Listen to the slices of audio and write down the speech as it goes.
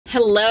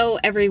Hello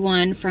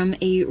everyone from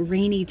a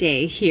rainy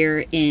day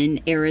here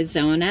in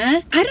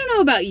Arizona. I don't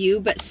know about you,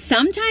 but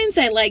sometimes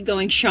I like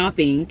going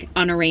shopping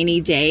on a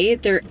rainy day.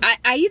 I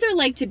either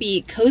like to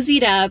be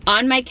cozied up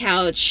on my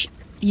couch,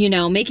 you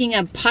know, making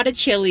a pot of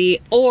chili,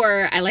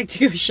 or I like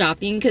to go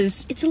shopping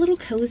because it's a little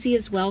cozy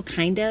as well,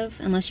 kind of.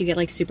 Unless you get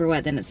like super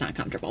wet, then it's not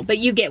comfortable, but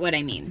you get what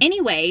I mean.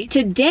 Anyway,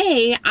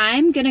 today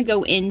I'm gonna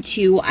go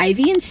into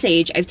Ivy and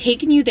Sage. I've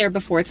taken you there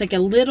before. It's like a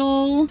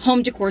little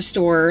home decor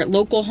store,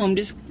 local home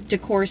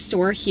decor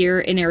store here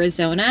in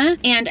Arizona.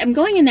 And I'm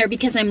going in there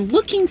because I'm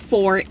looking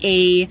for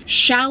a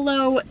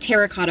shallow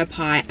terracotta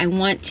pot. I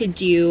want to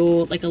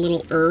do like a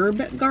little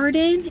herb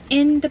garden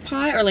in the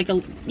pot, or like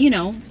a, you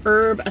know,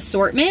 herb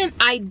assortment.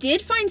 I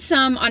did find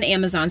some on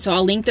Amazon, so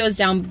I'll link those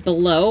down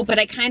below, but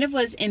I kind of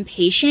was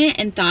impatient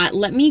and thought,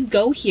 let me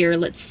go here,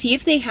 let's see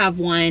if they have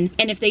one,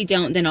 and if they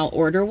don't, then I'll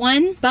order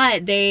one.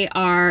 But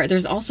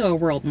there's also a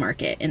World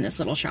Market in this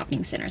little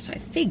shopping center, so I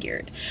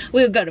figured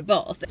we would go to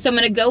both. So I'm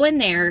gonna go in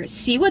there,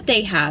 see what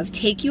they have,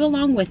 take you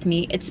along with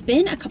me. It's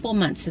been a couple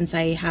months since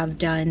I have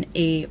done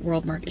a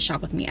World Market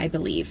shop with me, I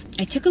believe.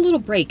 I took a little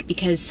break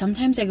because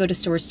sometimes I go to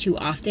stores too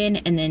often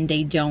and then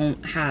they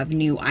don't have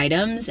new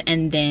items,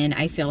 and then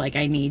I feel like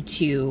I need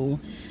to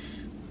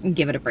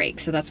give it a break.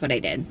 So that's what I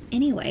did.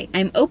 Anyway,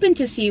 I'm open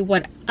to see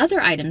what other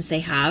items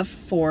they have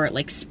for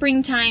like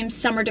springtime,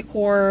 summer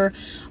decor,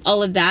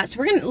 all of that.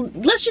 So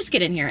let's just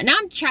get in here. Now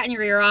I'm chatting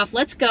your ear off.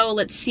 Let's go.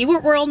 Let's see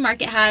what World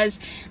Market has.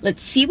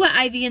 Let's see what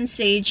Ivy and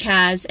Sage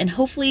has, and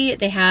hopefully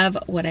they have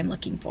what I'm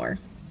looking for.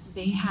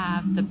 They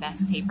have the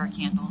best taper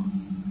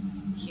candles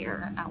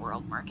here at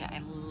World Market. I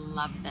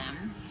love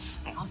them.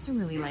 I also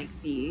really like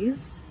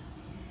these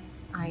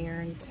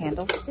iron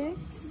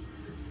candlesticks.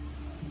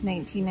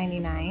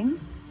 $19.99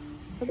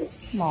 for the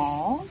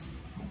small.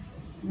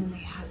 And then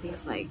they have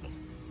these like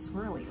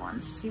swirly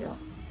ones too.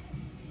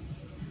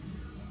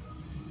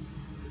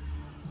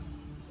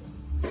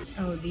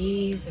 Oh,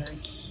 these are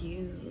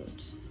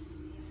cute.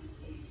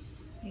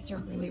 These are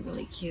really,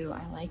 really cute.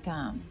 I like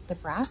them. The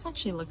brass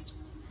actually looks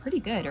pretty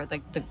good, or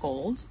like the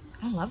gold.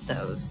 I love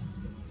those.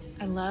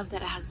 I love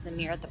that it has the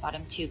mirror at the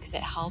bottom too, because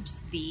it helps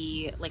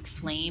the like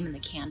flame and the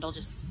candle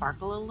just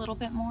sparkle a little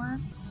bit more.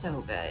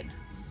 So good.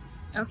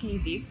 Okay,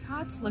 these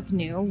pots look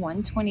new,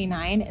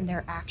 $129, and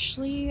they're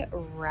actually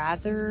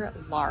rather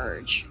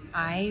large.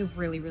 I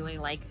really, really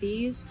like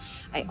these.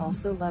 I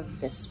also love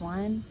this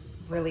one,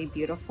 really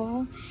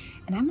beautiful.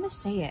 And I'm gonna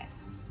say it,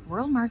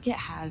 World Market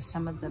has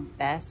some of the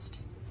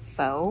best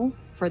faux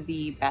for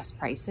the best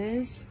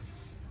prices.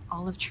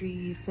 Olive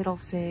tree, fiddle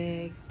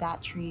fig,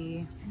 that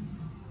tree.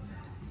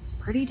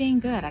 Pretty dang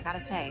good, I gotta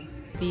say.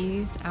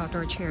 These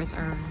outdoor chairs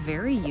are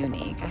very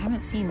unique. I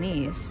haven't seen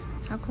these.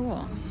 How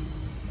cool.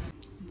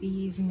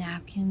 These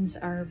napkins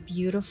are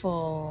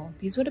beautiful.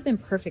 These would have been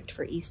perfect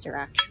for Easter,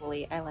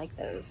 actually. I like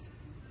those.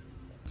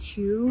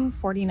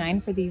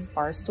 $2.49 for these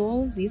bar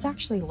stools. These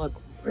actually look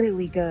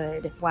really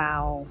good.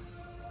 Wow,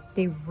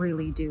 they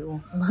really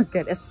do look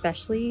good,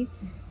 especially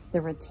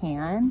the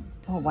rattan.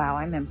 Oh wow,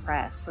 I'm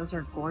impressed. Those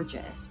are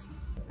gorgeous.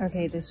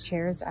 Okay, this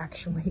chair is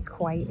actually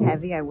quite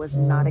heavy. I was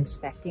not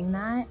expecting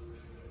that.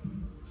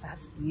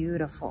 That's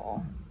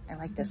beautiful. I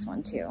like this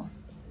one too.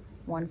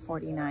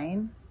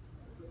 $149.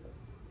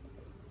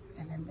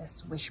 And then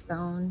this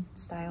wishbone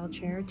style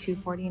chair,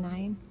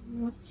 $249.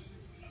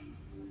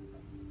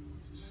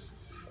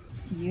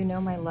 You know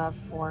my love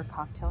for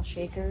cocktail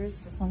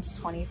shakers. This one's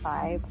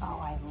 $25. Oh,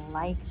 I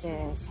like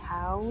this.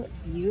 How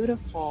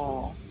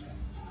beautiful.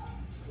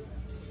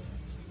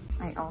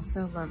 I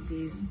also love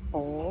these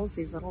bowls,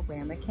 these little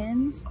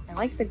ramekins. I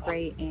like the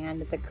gray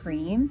and the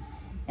cream,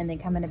 and they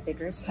come in a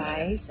bigger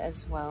size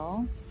as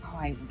well. Oh,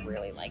 I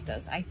really like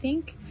those. I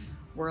think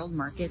World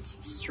Market's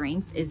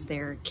strength is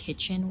their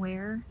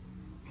kitchenware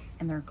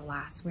and their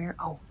glassware.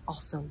 Oh,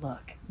 also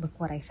look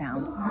what I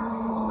found.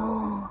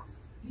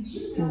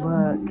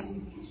 Look,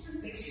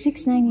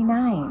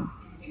 $6.99.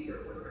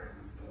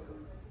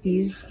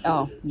 These,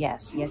 oh,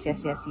 yes.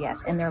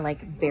 And they're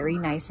like very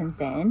nice and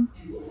thin.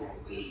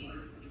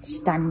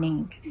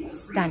 Stunning.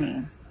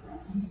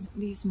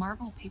 These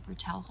marble paper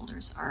towel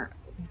holders are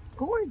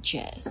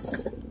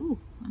gorgeous. Ooh,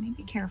 let me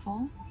be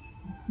careful.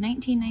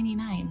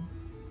 $19.99.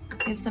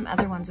 I have some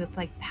other ones with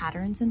like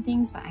patterns and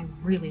things, but I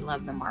really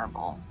love the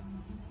marble.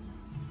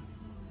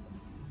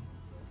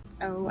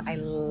 Oh, I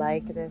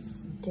like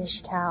this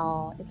dish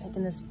towel. It's like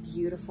in this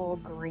beautiful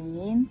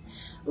green.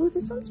 Ooh,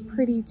 this one's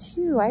pretty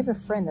too. I have a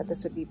friend that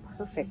this would be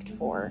perfect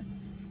for.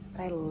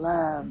 But I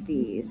love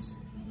these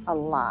a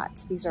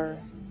lot. These are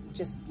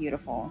just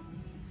beautiful.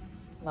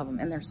 Love them,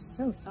 and they're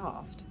so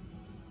soft.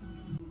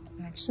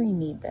 I actually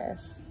need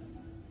this.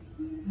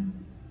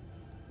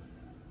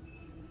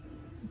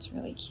 It's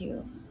really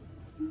cute.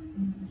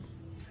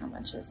 How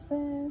much is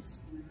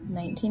this?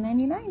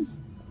 $19.99.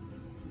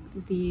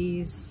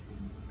 These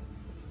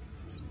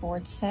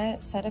board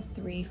set of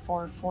 3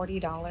 for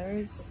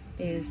 $40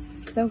 is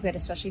so good,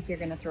 especially if you're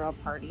gonna throw a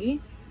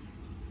party.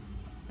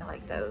 I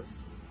like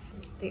those.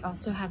 They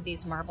also have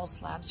these marble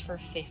slabs for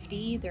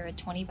 $50. They're a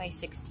 20 by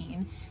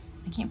 16.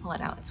 I can't pull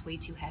it out, it's way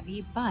too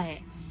heavy, but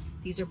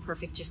These are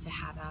perfect just to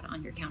have out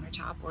on your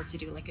countertop or to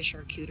do like a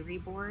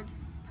charcuterie board.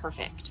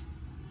 Perfect.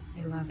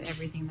 I love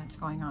everything that's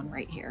going on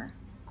right here.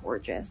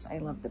 Gorgeous. I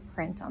love the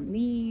print on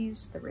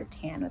these, the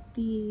rattan with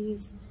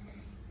these,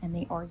 and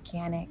the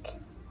organic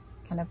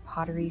kind of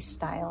pottery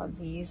style of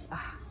these.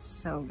 Ah,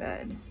 so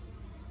good.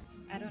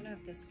 I don't know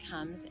if this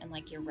comes in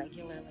like your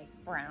regular like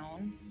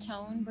brown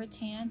tone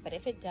rattan, but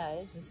if it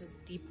does, this is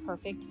the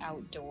perfect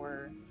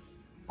outdoor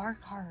bar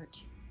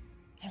cart.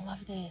 I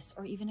love this.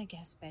 Or even a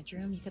guest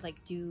bedroom. You could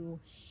like do,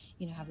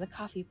 you know, have the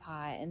coffee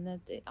pot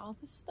and all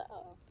this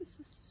stuff. This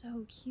is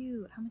so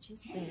cute. How much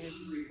is this?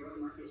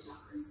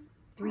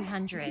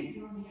 300.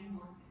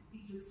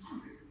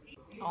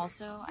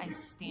 Also, I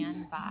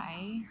stand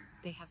by.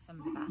 They have some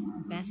of the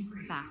best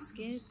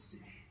baskets.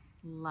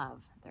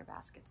 Love their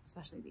baskets,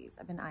 especially these.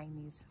 I've been eyeing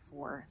these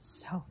for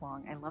so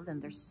long. I love them.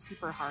 They're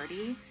super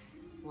hardy.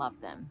 Love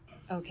them.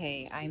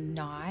 Okay, I'm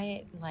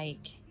not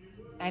like,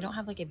 I don't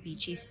have like a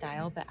beachy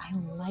style, but I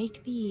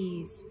like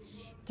these.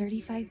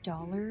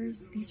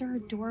 $35. These are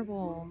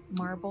adorable.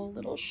 Marble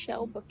little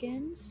shell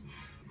bookends.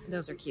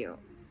 Those are cute.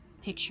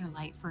 Picture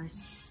light for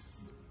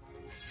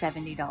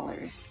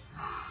 $70.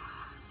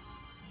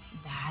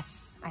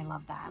 I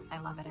love that. I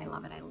love it. I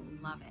love it. I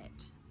love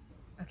it.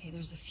 Okay,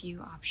 there's a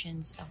few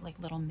options of like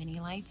little mini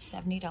lights.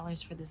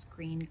 $70 for this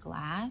green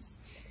glass.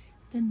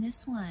 Then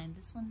this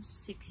one's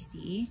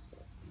 $60.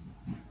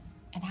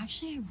 And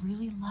actually, I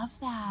really love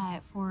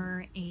that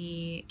for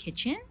a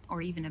kitchen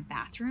or even a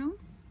bathroom.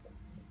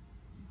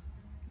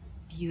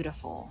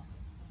 Beautiful.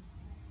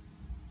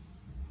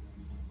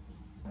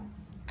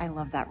 I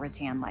love that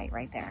rattan light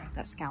right there,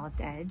 that scalloped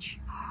edge.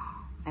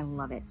 I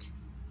love it.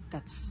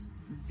 That's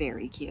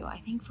very cute. I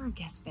think for a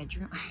guest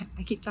bedroom,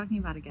 I keep talking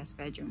about a guest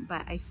bedroom,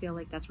 but I feel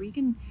like that's where you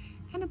can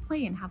kind of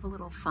play and have a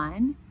little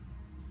fun.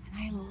 And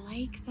I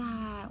like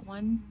that.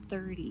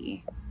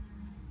 $130.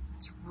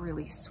 It's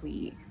really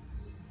sweet.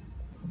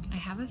 I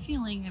have a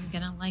feeling I'm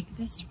gonna like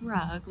this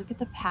rug. Look at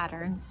the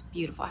pattern. It's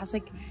beautiful. It has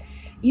like,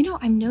 you know,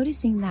 I'm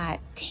noticing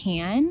that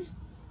tan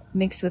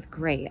mixed with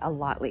gray a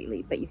lot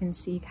lately, but you can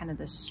see kind of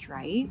the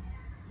stripe.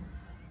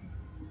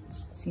 It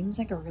seems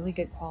like a really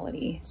good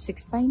quality.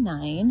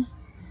 6x9.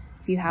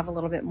 If you have a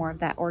little bit more of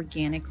that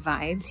organic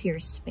vibe to your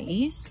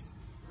space,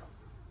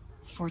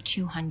 for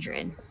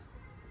 $200.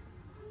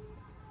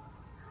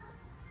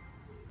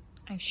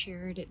 I've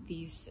shared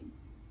these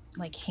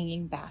like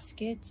hanging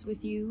baskets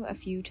with you a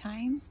few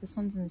times. This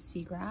one's in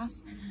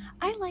seagrass.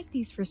 I like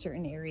these for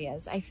certain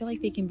areas. I feel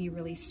like they can be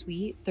really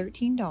sweet.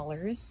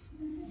 $13,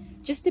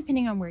 just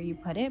depending on where you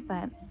put it,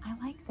 but I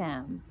like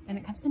them. And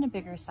it comes in a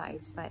bigger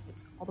size, but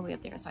it's all the way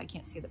up there, so I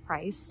can't see the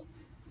price.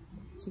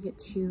 So you get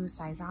 2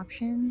 size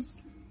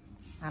options.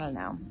 I don't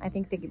know. I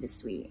think they could be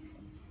sweet.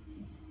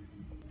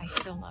 I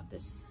still love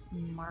this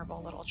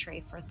marble little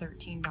tray for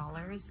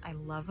 $13. I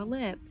love a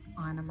lip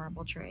on a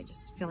marble tray. I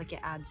just feel like it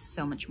adds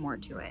so much more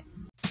to it.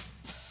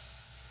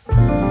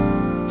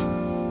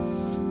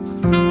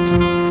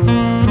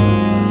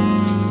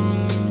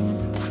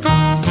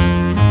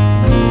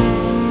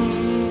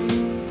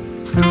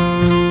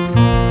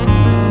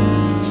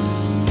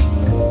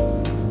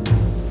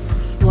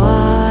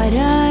 What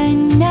a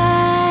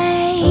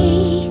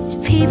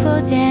night,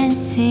 people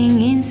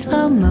dancing in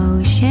slow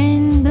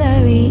motion,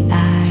 blurry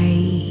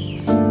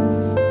eyes.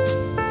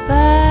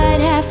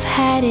 But I've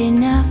had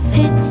enough,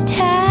 it's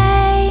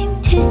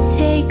time to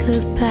say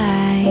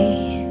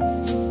goodbye.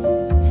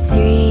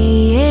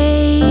 3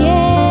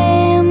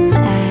 a.m.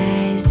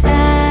 as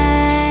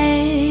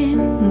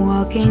I'm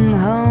walking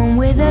home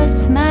with a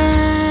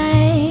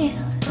smile.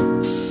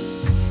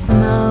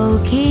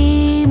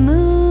 Smoky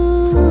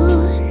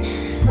moon,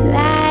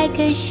 like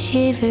a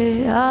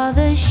shiver, all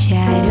the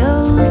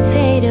shadows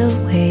fade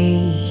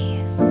away.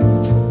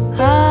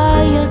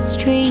 All your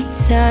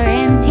streets are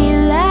empty,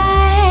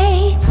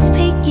 lights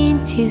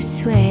begin to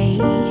sway.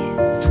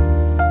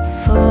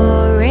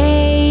 4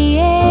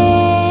 a.m.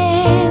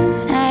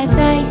 as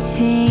I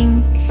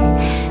think,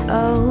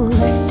 oh,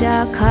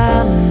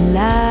 Stockholm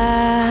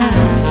love.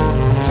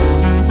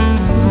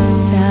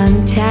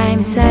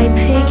 Sometimes I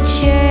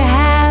picture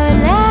how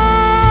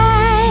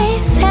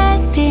life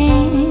had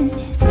been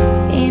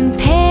in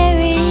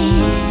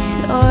Paris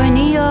or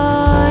New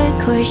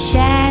York or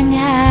Shanghai.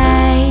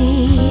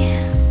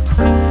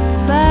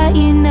 But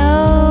you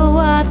know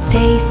what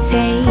they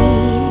say,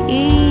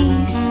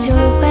 east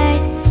or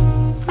west,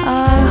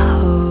 our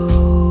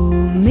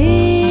home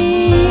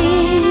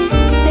is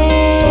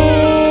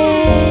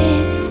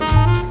best.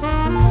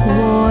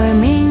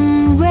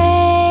 Warming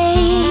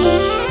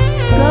rays,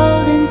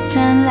 golden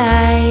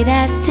sunlight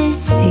as the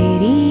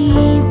city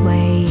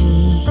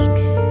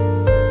wakes.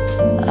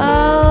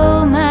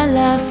 Oh, my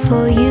love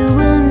for you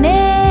will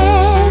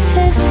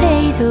never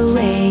fade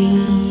away.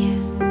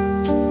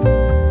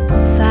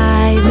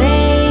 5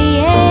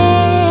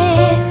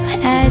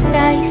 a.m. as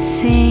I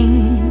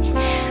sing,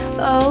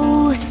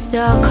 oh,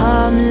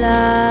 Stockholm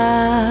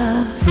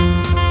love.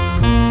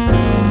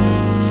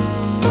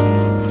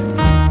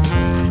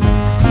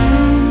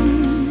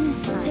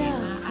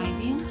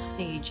 Ivy and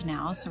Sage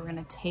now, so we're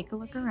gonna take a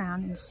look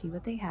around and see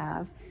what they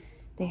have.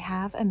 They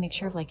have a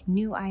mixture of like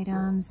new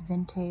items,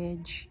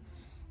 vintage,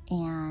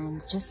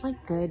 and just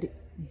like good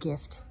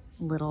gift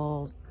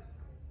little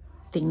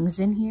things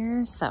in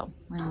here. So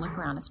we're gonna look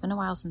around. It's been a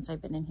while since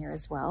I've been in here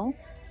as well,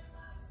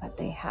 but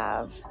they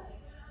have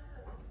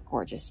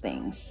gorgeous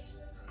things.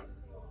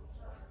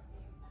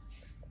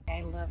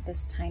 I love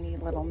this tiny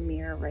little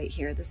mirror right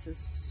here. This is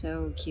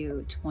so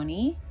cute.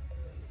 20.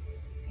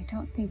 I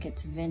don't think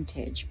it's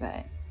vintage,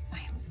 but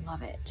I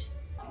love it.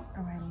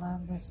 Oh, I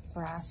love this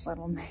brass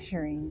little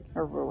measuring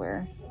or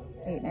ruler.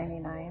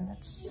 $8.99.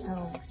 That's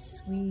so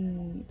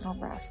sweet. Little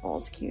brass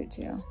bowl's cute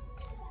too.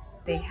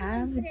 They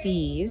have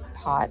these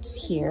pots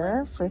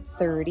here for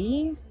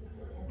 $30.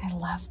 I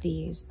love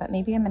these, but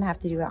maybe I'm gonna have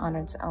to do it on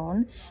its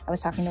own. I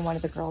was talking to one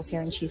of the girls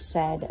here and she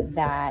said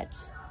that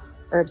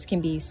herbs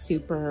can be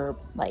super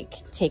like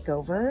take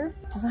over.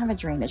 It doesn't have a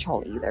drainage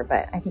hole either,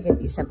 but I think it'd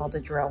be simple to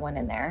drill one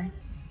in there.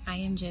 I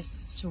am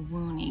just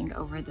swooning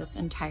over this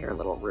entire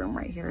little room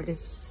right here. It is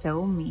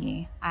so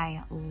me.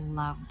 I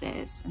love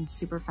this and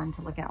super fun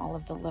to look at all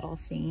of the little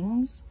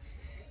things.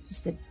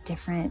 Just the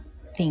different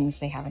things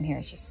they have in here.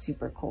 It's just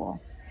super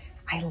cool.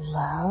 I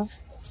love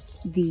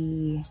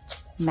the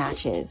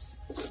matches.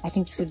 I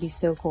think this would be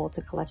so cool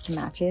to collect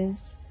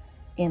matches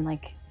in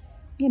like,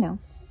 you know,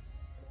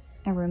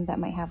 a room that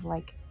might have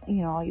like,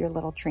 you know, all your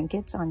little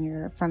trinkets on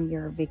your, from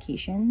your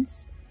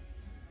vacations.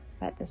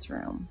 But this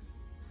room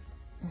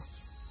is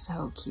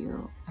so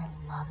cute. I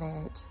love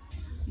it.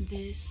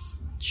 This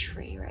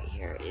tray right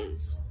here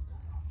is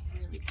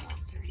really cool.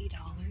 $30.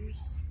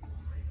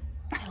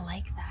 I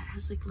like that. It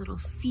has like little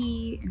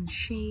feet and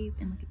shape,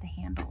 and look at the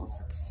handles.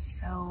 It's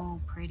so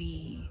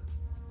pretty.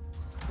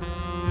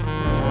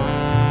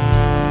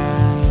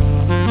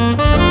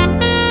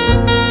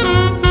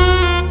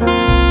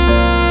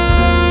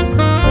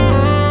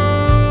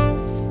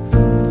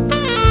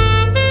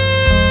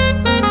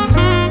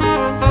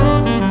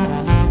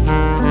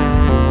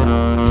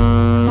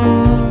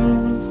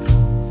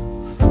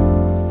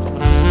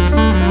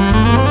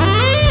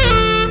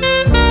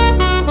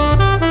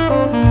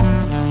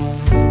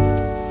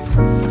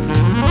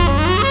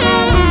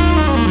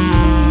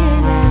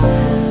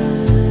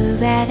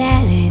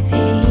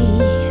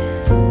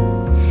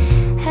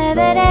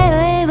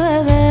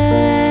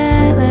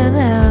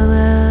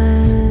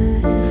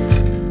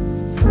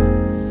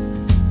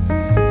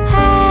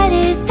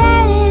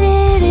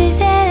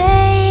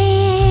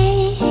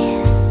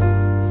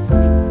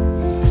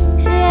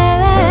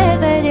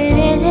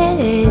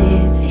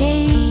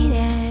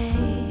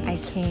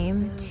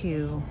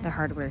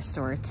 Hardware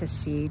store to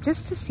see,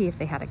 just to see if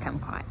they had a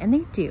kumquat, and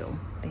they do.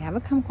 They have a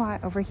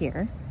kumquat over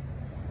here.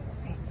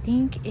 I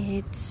think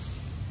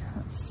it's,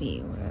 let's see,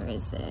 where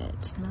is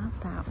it?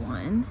 Not that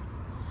one.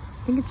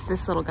 I think it's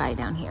this little guy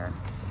down here,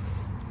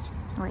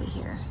 right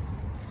here.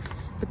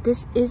 But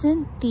this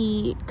isn't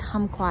the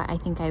kumquat I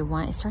think I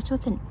want. It starts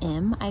with an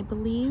M, I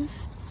believe.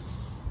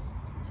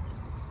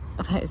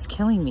 But it's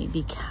killing me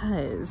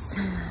because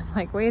I'm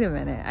like, wait a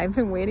minute, I've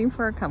been waiting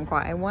for a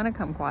kumquat. I want a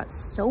kumquat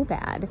so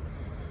bad.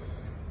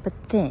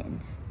 But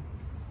then,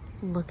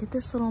 look at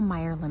this little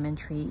Meyer lemon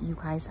tree. You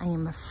guys, I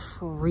am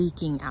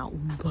freaking out.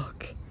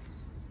 Look.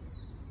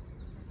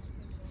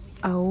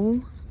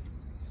 Oh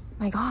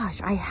my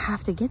gosh, I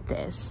have to get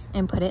this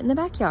and put it in the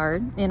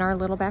backyard, in our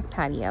little back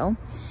patio.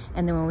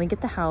 And then when we get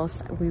the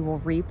house, we will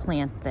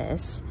replant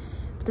this.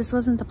 But this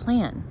wasn't the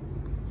plan.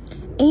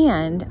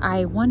 And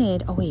I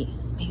wanted, oh wait,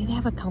 maybe they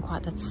have a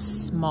kumquat that's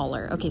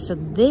smaller. Okay, so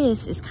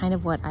this is kind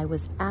of what I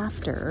was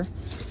after,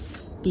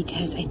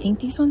 because I think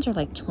these ones are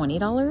like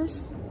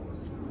 $20,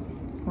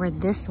 where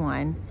this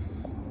one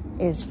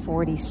is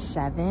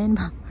 $47.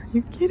 Are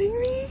you kidding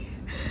me?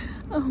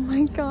 Oh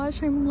my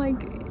gosh, I'm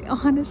like,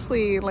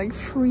 honestly, like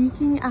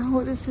freaking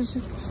out. This is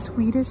just the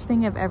sweetest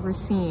thing I've ever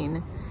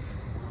seen.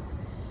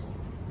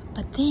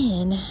 But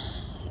then,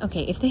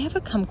 okay, if they have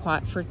a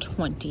kumquat for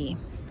 $20,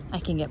 I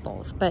can get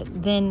both.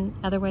 But then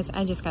otherwise,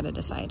 I just gotta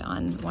decide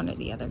on one or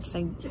the other,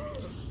 because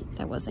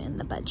that wasn't in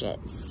the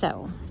budget.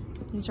 So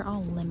these are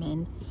all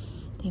lemon.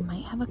 They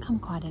might have a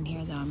kumquat in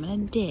here though. I'm gonna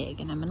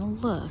dig and I'm gonna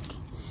look.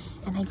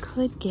 And I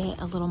could get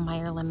a little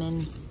Meyer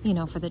lemon, you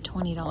know, for the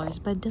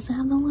 $20, but it doesn't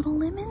have the little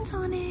lemons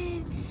on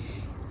it.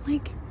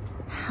 Like,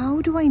 how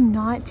do I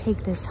not take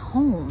this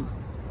home?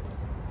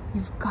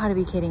 You've gotta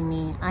be kidding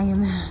me. I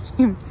am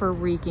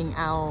freaking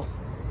out.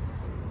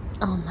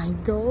 Oh my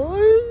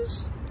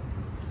gosh.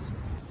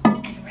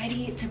 And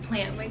ready to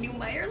plant my new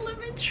Meyer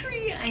lemon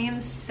tree. I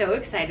am so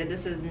excited.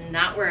 This is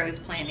not where I was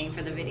planning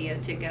for the video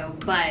to go,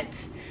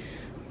 but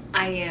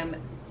I am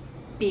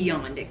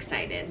beyond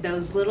excited.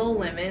 Those little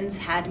lemons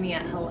had me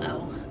at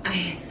hello.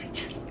 I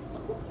just,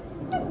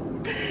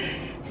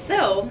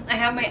 so I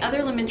have my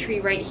other lemon tree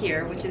right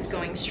here, which is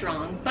going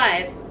strong,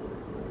 but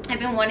I've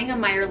been wanting a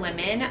Meyer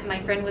lemon.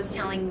 My friend was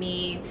telling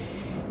me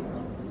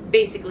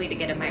basically to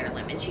get a Meyer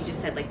lemon. She just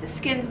said like the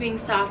skin's being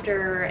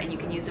softer and you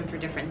can use them for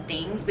different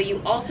things, but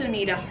you also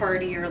need a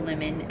hardier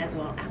lemon as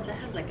well. Ow, that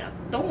has like a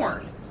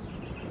thorn.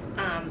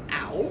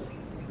 Ow.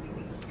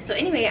 So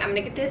anyway, I'm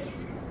gonna get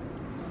this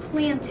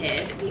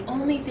planted. The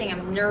only thing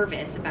I'm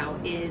nervous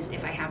about is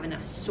if I have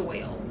enough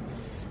soil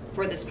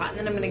for this pot. And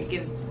then I'm gonna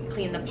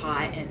clean the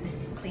pot and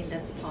clean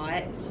this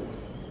pot.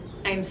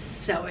 I'm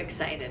so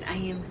excited. I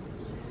am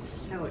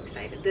so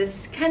excited.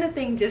 This kind of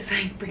thing just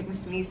like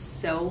brings me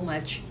so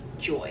much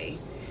joy.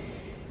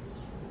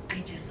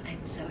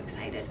 I'm so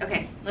excited.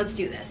 Okay, let's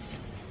do this.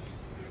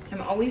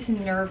 I'm always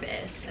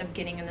nervous of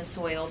getting in the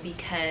soil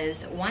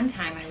because one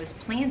time I was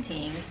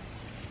planting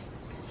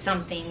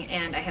something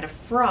and I had a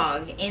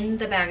frog in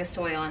the bag of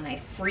soil and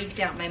I freaked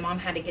out. My mom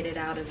had to get it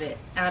out of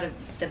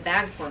the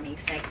bag for me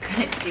because I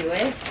couldn't do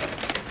it.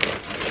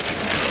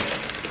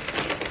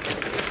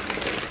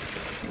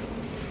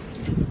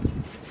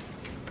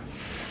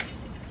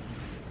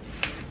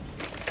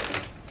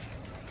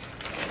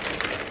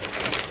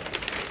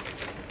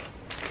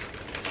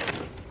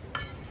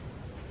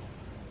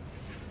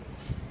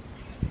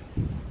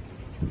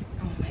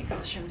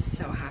 I'm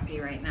so happy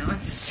right now.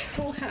 I'm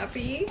so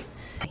happy.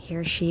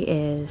 Here she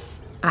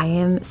is. I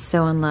am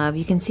so in love.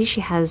 You can see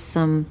she has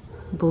some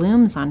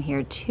blooms on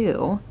here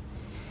too.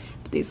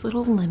 But these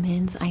little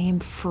lemons, I am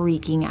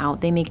freaking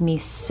out. They make me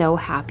so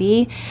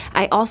happy.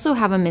 I also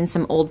have them in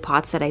some old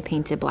pots that I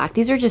painted black.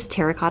 These are just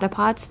terracotta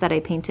pots that I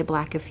painted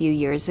black a few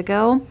years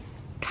ago.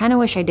 Kind of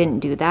wish I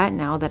didn't do that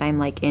now that I'm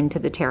like into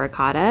the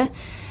terracotta.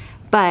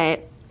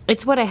 But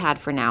it's what I had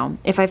for now.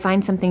 If I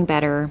find something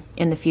better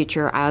in the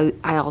future,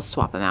 I'll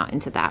swap them out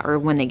into that or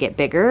when they get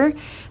bigger.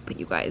 But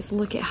you guys,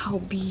 look at how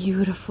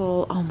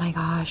beautiful. Oh my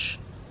gosh.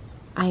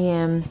 I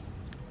am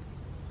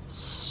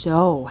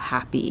so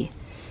happy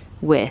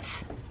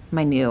with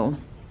my new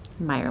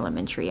Meyer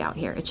lemon tree out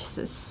here. It just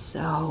is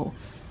so,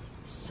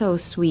 so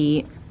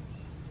sweet.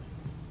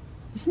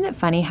 Isn't it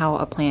funny how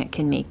a plant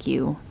can make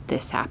you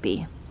this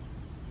happy?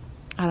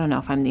 I don't know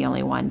if I'm the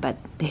only one, but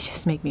they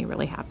just make me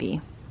really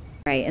happy.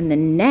 Right, and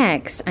then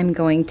next I'm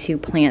going to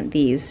plant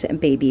these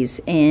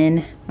babies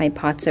in my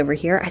pots over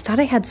here. I thought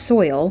I had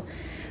soil,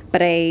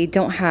 but I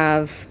don't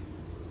have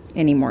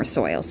any more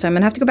soil. So I'm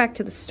gonna have to go back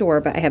to the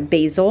store, but I have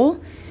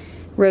basil,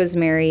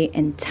 rosemary,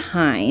 and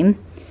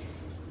thyme.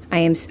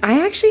 I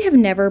actually have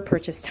never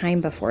purchased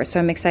thyme before, so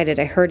I'm excited.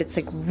 I heard it's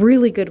like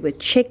really good with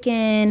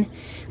chicken.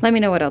 Let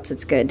me know what else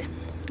it's good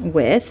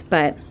with,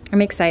 but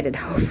I'm excited.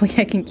 Hopefully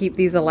I can keep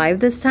these alive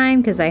this time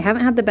because I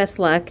haven't had the best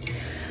luck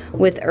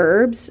with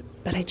herbs.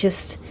 But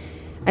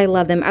I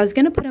love them. I was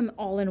gonna put them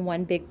all in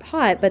one big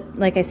pot, but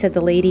like I said, the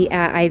lady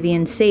at Ivy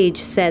and Sage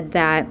said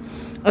that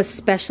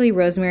especially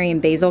rosemary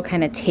and basil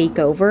kind of take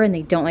over and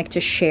they don't like to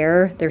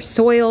share their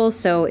soil,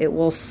 so it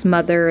will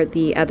smother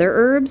the other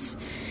herbs.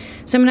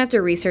 So I'm gonna have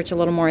to research a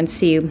little more and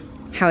see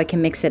how I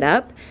can mix it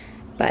up.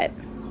 But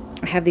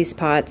I have these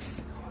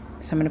pots,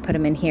 so I'm gonna put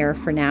them in here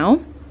for now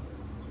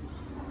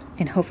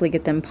and hopefully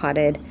get them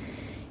potted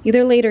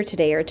either later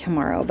today or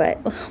tomorrow. But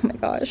oh my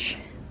gosh,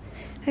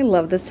 I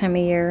love this time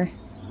of year.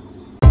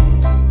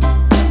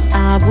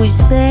 I would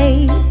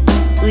say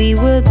we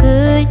were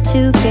good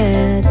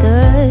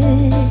together.